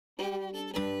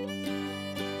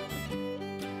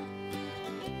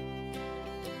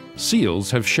Seals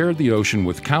have shared the ocean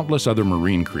with countless other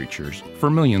marine creatures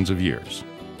for millions of years.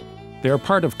 They are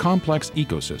part of complex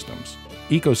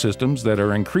ecosystems that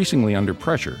are increasingly under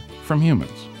pressure from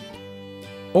humans.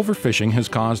 Overfishing has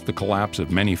caused the collapse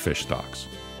of many fish stocks.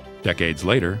 Decades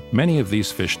later, many of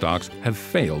these fish stocks have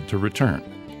failed to return.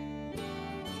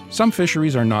 Some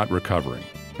fisheries are not recovering,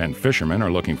 and fishermen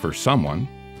are looking for someone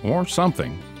or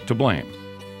something to blame.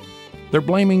 They're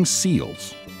blaming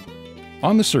seals.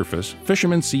 On the surface,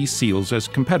 fishermen see seals as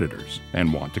competitors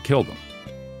and want to kill them.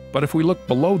 But if we look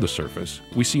below the surface,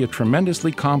 we see a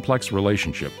tremendously complex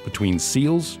relationship between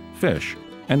seals, fish,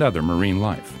 and other marine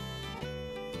life.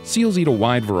 Seals eat a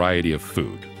wide variety of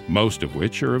food, most of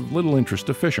which are of little interest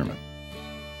to fishermen.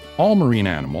 All marine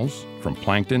animals, from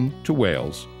plankton to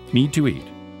whales, need to eat,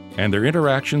 and their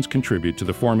interactions contribute to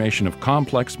the formation of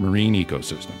complex marine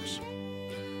ecosystems.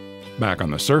 Back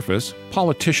on the surface,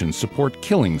 politicians support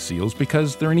killing seals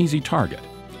because they're an easy target,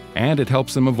 and it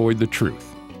helps them avoid the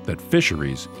truth that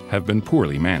fisheries have been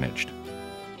poorly managed.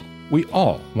 We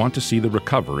all want to see the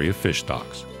recovery of fish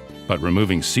stocks, but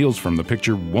removing seals from the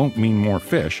picture won't mean more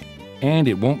fish, and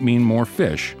it won't mean more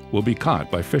fish will be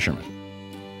caught by fishermen.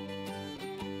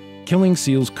 Killing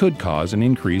seals could cause an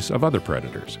increase of other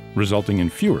predators, resulting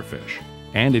in fewer fish,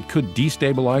 and it could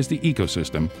destabilize the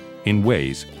ecosystem in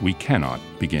ways we cannot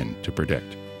begin to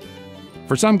predict.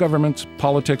 For some governments,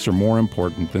 politics are more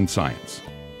important than science.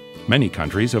 Many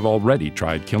countries have already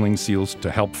tried killing seals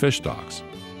to help fish stocks,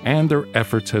 and their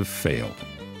efforts have failed.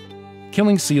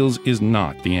 Killing seals is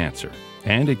not the answer,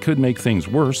 and it could make things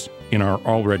worse in our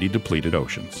already depleted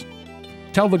oceans.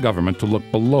 Tell the government to look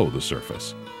below the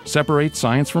surface, separate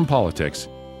science from politics,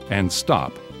 and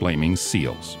stop blaming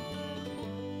seals.